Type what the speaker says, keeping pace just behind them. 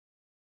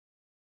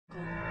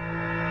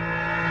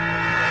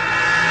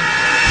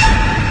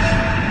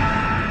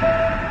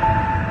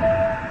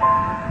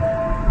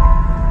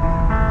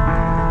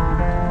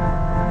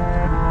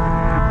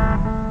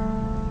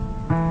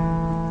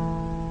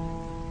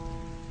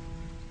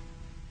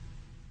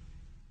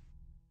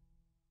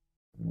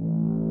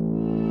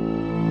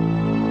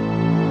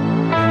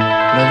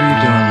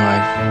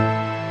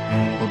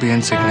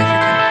insignificant.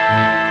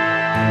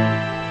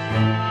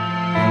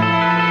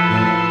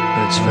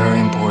 But it's very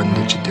important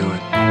that you do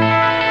it.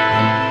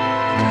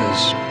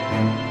 Because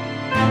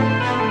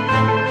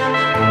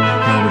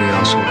nobody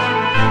else will.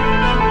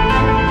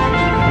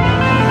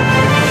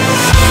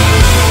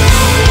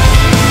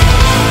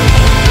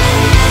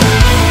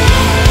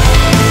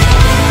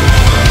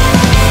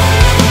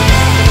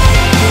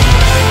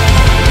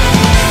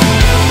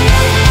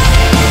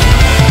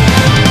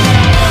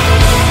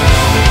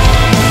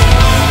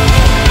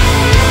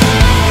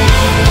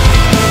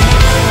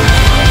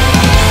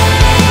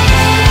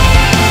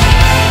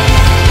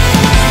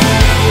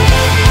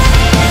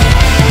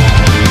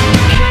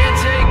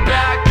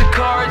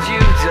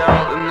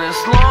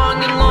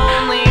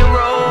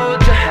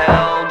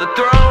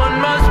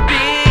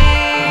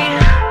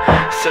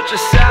 Such a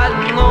sad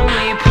and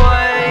lonely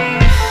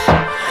place.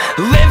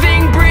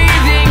 Living,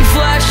 breathing,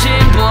 flesh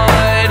and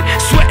blood,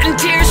 sweat and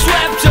tears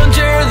swept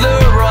under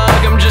the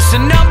rug. I'm just a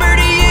number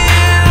to you,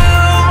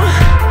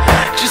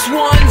 just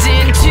ones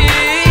and twos.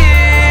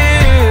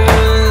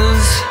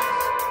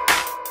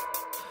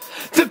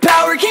 The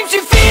power keeps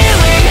you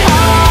feeling